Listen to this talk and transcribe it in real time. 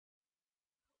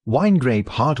Wine grape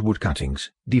hardwood cuttings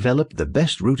develop the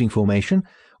best rooting formation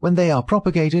when they are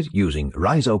propagated using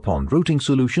Rhizopon rooting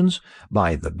solutions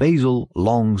by the basal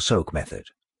long soak method.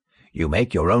 You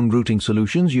make your own rooting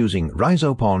solutions using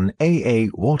Rhizopon AA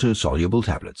water-soluble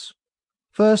tablets.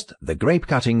 First, the grape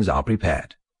cuttings are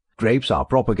prepared. Grapes are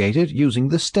propagated using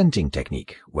the stenting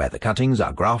technique, where the cuttings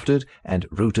are grafted and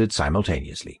rooted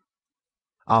simultaneously.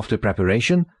 After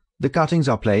preparation, the cuttings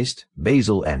are placed,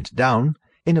 basal end down,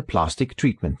 in a plastic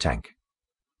treatment tank.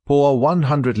 Pour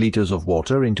 100 liters of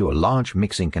water into a large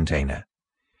mixing container.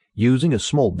 Using a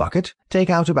small bucket, take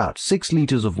out about 6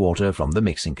 liters of water from the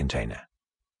mixing container.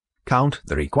 Count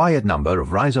the required number of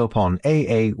Rhizopon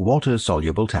AA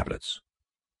water-soluble tablets.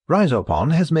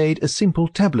 Rhizopon has made a simple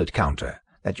tablet counter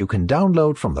that you can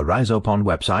download from the Rhizopon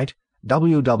website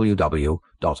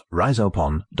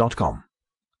www.rhizopon.com.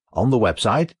 On the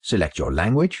website, select your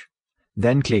language,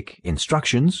 then click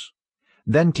Instructions,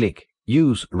 then click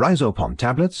Use Rhizopon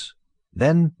tablets,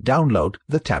 then download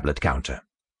the tablet counter.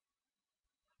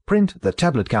 Print the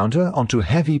tablet counter onto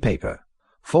heavy paper.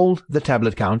 Fold the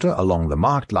tablet counter along the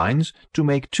marked lines to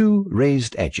make 2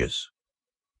 raised edges.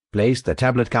 Place the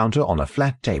tablet counter on a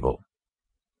flat table.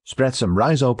 Spread some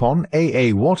Rhizopon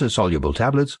AA water-soluble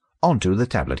tablets onto the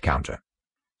tablet counter.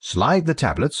 Slide the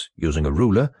tablets, using a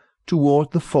ruler,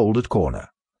 toward the folded corner.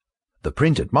 The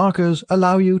printed markers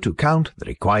allow you to count the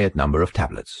required number of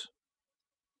tablets.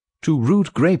 To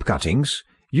root grape cuttings,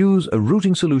 use a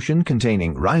rooting solution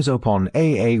containing Rhizopon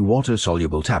AA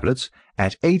water-soluble tablets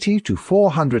at 80 to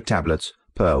 400 tablets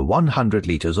per 100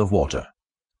 liters of water.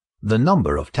 The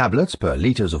number of tablets per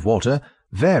liters of water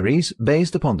varies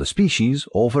based upon the species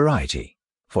or variety.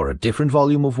 For a different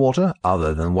volume of water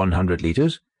other than 100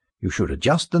 liters, you should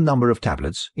adjust the number of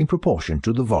tablets in proportion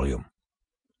to the volume.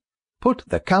 Put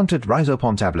the counted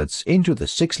Rhizopon tablets into the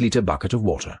 6-liter bucket of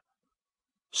water.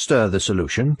 Stir the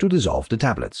solution to dissolve the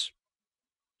tablets.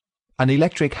 An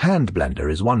electric hand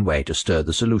blender is one way to stir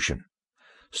the solution.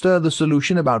 Stir the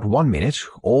solution about 1 minute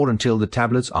or until the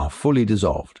tablets are fully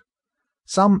dissolved.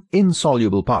 Some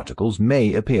insoluble particles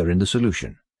may appear in the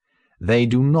solution. They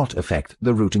do not affect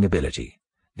the rooting ability.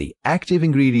 The active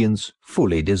ingredients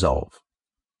fully dissolve.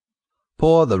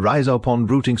 Pour the Rhizopon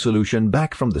rooting solution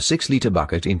back from the 6-liter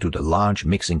bucket into the large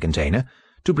mixing container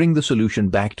to bring the solution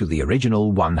back to the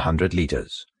original 100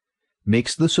 liters.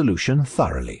 Mix the solution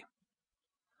thoroughly.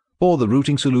 Pour the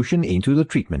rooting solution into the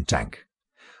treatment tank.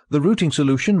 The rooting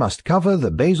solution must cover the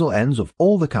basal ends of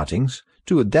all the cuttings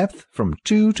to a depth from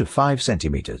 2 to 5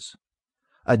 centimeters.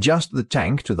 Adjust the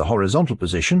tank to the horizontal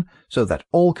position so that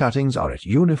all cuttings are at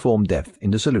uniform depth in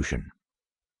the solution.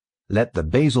 Let the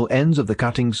basal ends of the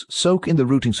cuttings soak in the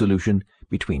rooting solution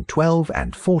between 12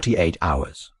 and 48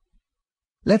 hours.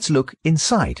 Let's look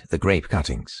inside the grape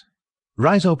cuttings.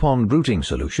 Rhizopon rooting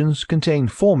solutions contain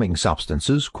forming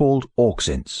substances called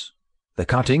auxins. The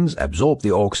cuttings absorb the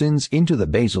auxins into the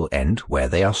basal end where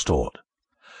they are stored.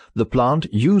 The plant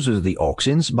uses the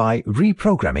auxins by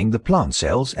reprogramming the plant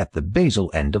cells at the basal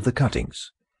end of the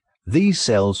cuttings. These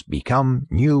cells become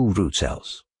new root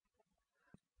cells.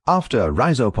 After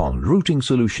Rhizopon rooting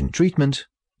solution treatment,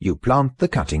 you plant the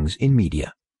cuttings in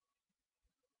media.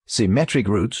 Symmetric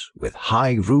roots with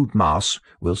high root mass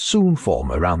will soon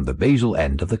form around the basal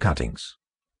end of the cuttings.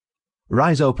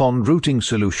 Rhizopon rooting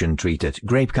solution treated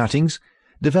grape cuttings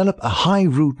develop a high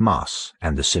root mass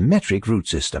and a symmetric root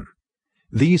system.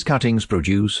 These cuttings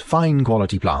produce fine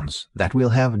quality plants that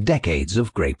will have decades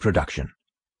of grape production.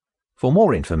 For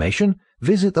more information,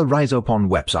 visit the Rhizopon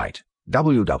website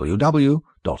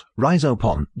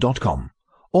www.rhizopon.com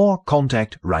or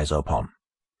contact Rhizopon.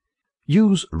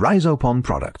 Use Rhizopon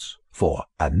products for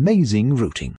amazing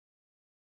rooting.